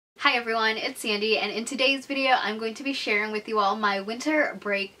Hi everyone, it's Sandy, and in today's video I'm going to be sharing with you all my winter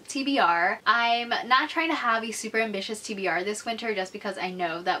break TBR. I'm not trying to have a super ambitious TBR this winter just because I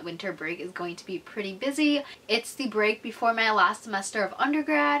know that winter break is going to be pretty busy. It's the break before my last semester of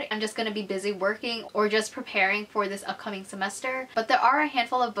undergrad. I'm just going to be busy working or just preparing for this upcoming semester. But there are a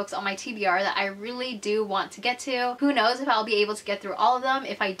handful of books on my TBR that I really do want to get to. Who knows if I'll be able to get through all of them.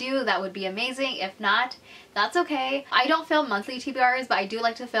 If I do, that would be amazing. If not, that's okay. I don't film monthly TBRs, but I do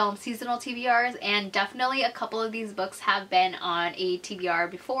like to film seasonal TBRs, and definitely a couple of these books have been on a TBR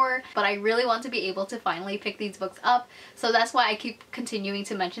before, but I really want to be able to finally pick these books up, so that's why I keep continuing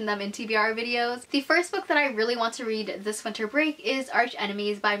to mention them in TBR videos. The first book that I really want to read this winter break is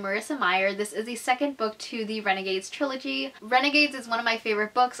Archenemies by Marissa Meyer. This is the second book to the Renegades trilogy. Renegades is one of my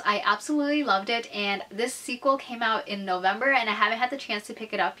favorite books. I absolutely loved it, and this sequel came out in November and I haven't had the chance to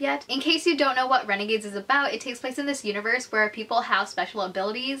pick it up yet. In case you don't know what Renegades is about, it takes place in this universe where people have special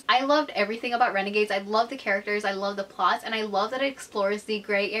abilities. I loved everything about Renegades. I love the characters, I love the plots, and I love that it explores the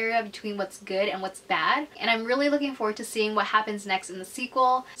gray area between what's good and what's bad. And I'm really looking forward to seeing what happens next in the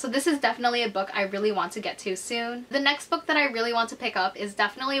sequel. So this is definitely a book I really want to get to soon. The next book that I really want to pick up is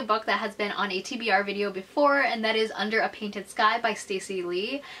definitely a book that has been on a TBR video before, and that is Under a Painted Sky by Stacey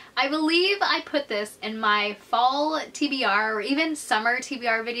Lee. I believe I put this in my fall TBR or even summer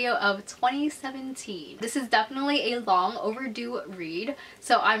TBR video of 2017. This is definitely a long overdue read,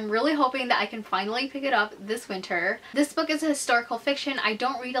 so I'm really hoping that I can finally pick it up this winter. This book is a historical fiction. I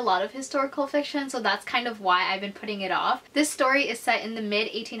don't read a lot of historical fiction, so that's kind of why I've been putting it off. This story is set in the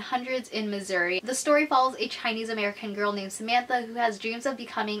mid-1800s in Missouri. The story follows a Chinese-American girl named Samantha who has dreams of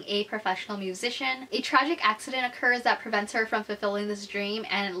becoming a professional musician. A tragic accident occurs that prevents her from fulfilling this dream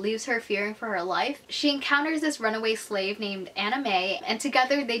and leaves her fearing for her life. She encounters this runaway slave named Anna May, and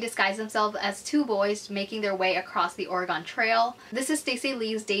together they disguise themselves as two boys making their way across the Oregon Trail. This is Stacey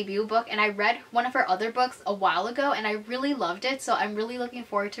Lee's debut book, and I read one of her other books a while ago and I really loved it, so I'm really looking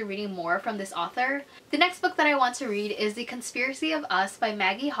forward to reading more from this author. The next book that I want to read is The Conspiracy of Us by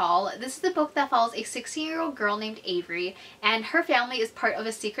Maggie Hall. This is the book that follows a 16-year-old girl named Avery, and her family is part of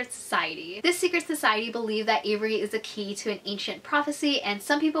a secret society. This secret society believe that Avery is the key to an ancient prophecy, and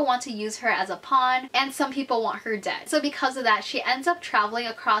some people want to use her as a pawn and some people want her dead. So because of that, she ends up traveling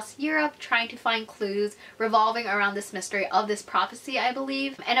across Europe trying to find clues revolving around this mystery of this prophecy, I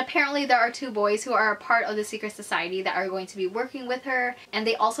believe. And apparently there are two boys who are a part of the secret society that are going to be working with her, and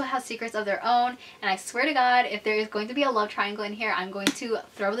they also have secrets of their own, and I swear to God, if there is going to be a love triangle in here, I'm going to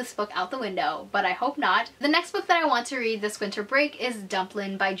throw this book out the window, but I hope not. The next book that I want to read this winter break is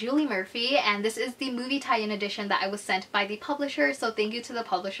Dumplin by Julie Murphy, and this is the movie tie-in edition that I was sent by the publisher, so thank you to the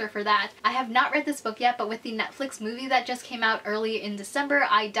publisher for that. I have not read this book yet, but with the Netflix movie that just came out early in December,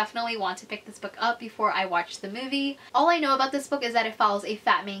 I definitely want to pick this book up before I watch the movie. All I know about this book is that it follows a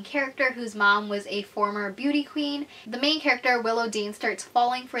fat main character whose mom was a former beauty queen. The main character, Willow Dean, starts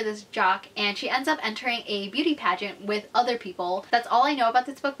falling for this jock and she ends up entering a beauty pageant with other people. That's all I know about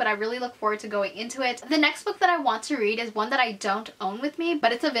this book, but I really look forward to going into it. The next book that I want to read is one that I don't own with me,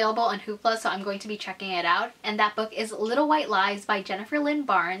 but it's available on Hoopla, so I'm going to be checking it out, and that book is Little White Lies by Jennifer Lynn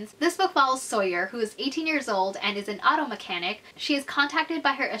Barnes. This book follows Sawyer, who is 18 years old and is an auto mechanic. She is contacted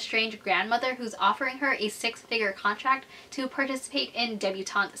by her estranged grandmother who's offering her a six-figure contract to participate in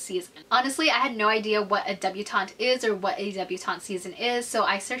debutante season. Honestly, I had no idea what a debutante is or what a debutante season is, so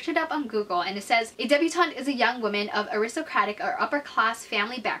I searched it up on Google, and it says a debutante is a young woman of aristocratic or upper-class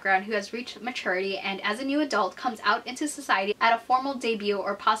family background who has reached maturity and as a new adult comes out into society at a formal debut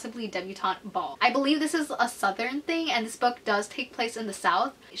or possibly debutante ball. I believe this is a southern thing, and this book does take place in the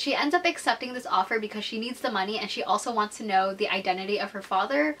South. She ends up accepting this offer because she needs the money and she also wants to know the identity of her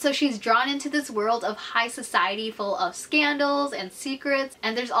father. So she's drawn into this world of high society full of scandals and secrets,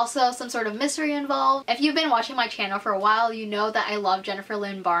 and there's also some sort of mystery involved. If you've been watching my channel for a while, you know that I love Jennifer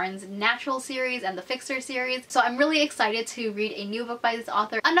Lynn Barnes' Natural series and the Fixer series, so I'm really excited to read a new book by this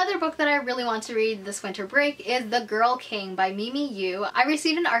author. Another book that I really want to read this winter break is The Girl King by Mimi Yu. I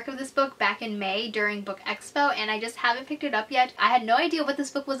received an ARC of this book back in May during Book Expo and I just haven't picked it up yet. I had no idea what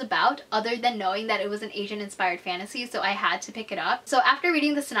this book was about other than knowing that it was an Asian inspired fantasy, so I had to pick it up. So after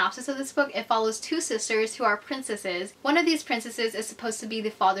reading the synopsis of this book, it follows two sisters who are princesses. One of these princesses is supposed to be the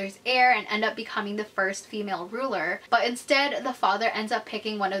father's heir and end up becoming the first female ruler, but instead the father ends up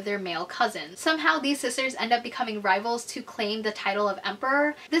picking one of their male cousins. Somehow these sisters end up becoming rivals to claim the title of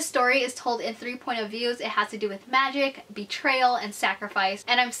emperor. This story is told in 3 point of views. It has to do with magic, betrayal, and sacrifice,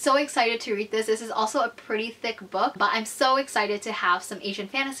 and I'm so excited to read this. This is also a pretty thick book, but I'm so excited to have some Asian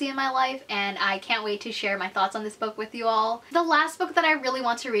fantasy in my life, and I can't wait to share my thoughts on this book with you all. The last book that I really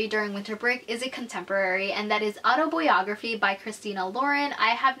want to read during winter break is a contemporary, and that is Autoboyography by Christina Lauren. I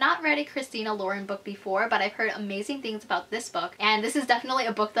have not read a Christina Lauren book before, but I've heard amazing things about this book, and this is definitely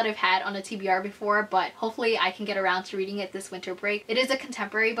a book that I've had on a TBR before, but hopefully I can get around to reading it this winter break. It is a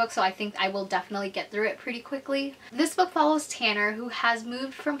contemporary book, so I think I will definitely get through it pretty quickly. This book follows Tanner, who has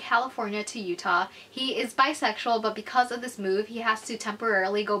moved from California to Utah. He is bisexual, but because of this move, he has to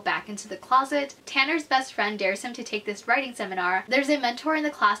temporarily go back into the closet. Tanner's best friend dares him to take this writing seminar. There's a mentor in the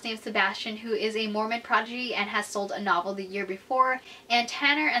class named Sebastian who is a Mormon prodigy and has sold a novel the year before, and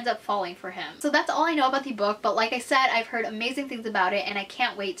Tanner ends up falling for him. So that's all I know about the book, but like I said, I've heard amazing things about it and I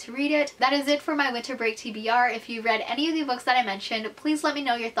can't wait to read it. That is it for my winter break TBR. If you read any of the books that I mentioned, please let me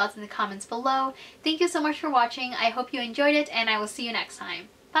know your thoughts in the comments below. Thank you so much for watching. I hope you enjoyed it, and I will see you next time.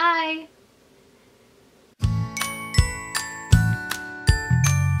 Bye!